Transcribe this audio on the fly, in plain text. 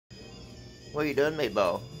What are you doing,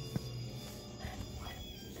 Meatball?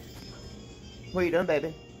 What are you doing,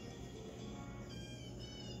 baby?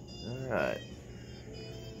 Alright.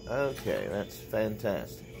 Okay, that's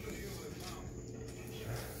fantastic.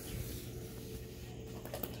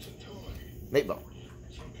 Meatball.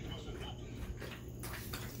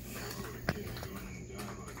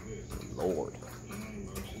 Lord.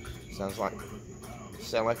 Sound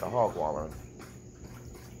like a hog wallering.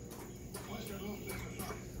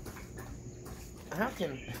 How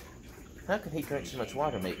can he drink so much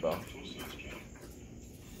water, Meatball?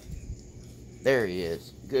 There he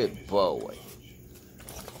is. Good boy.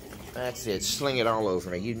 That's it. Sling it all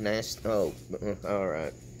over me. You nasty. Oh, all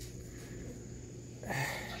right.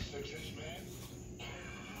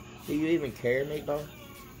 Do you even care, Meatball?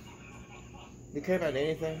 Do you care about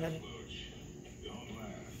anything, honey?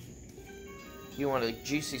 You want a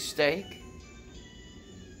juicy steak?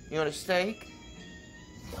 You want a steak?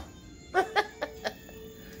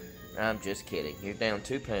 I'm just kidding. You're down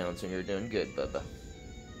 2 pounds and you're doing good, Bubba.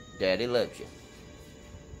 Daddy loves you.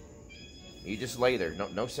 You just lay there.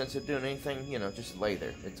 No sense of doing anything, you know, just lay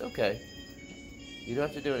there. It's okay. You don't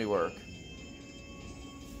have to do any work.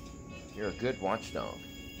 You're a good watchdog.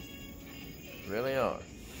 You really are.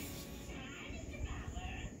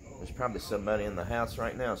 There's probably somebody in the house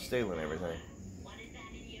right now stealing everything.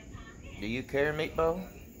 Do you care, Meatball?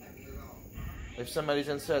 If somebody's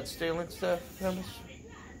inside stealing stuff from us?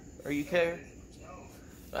 Or you care?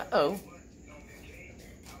 Uh-oh.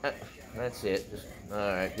 That's it.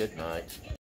 Alright, good night.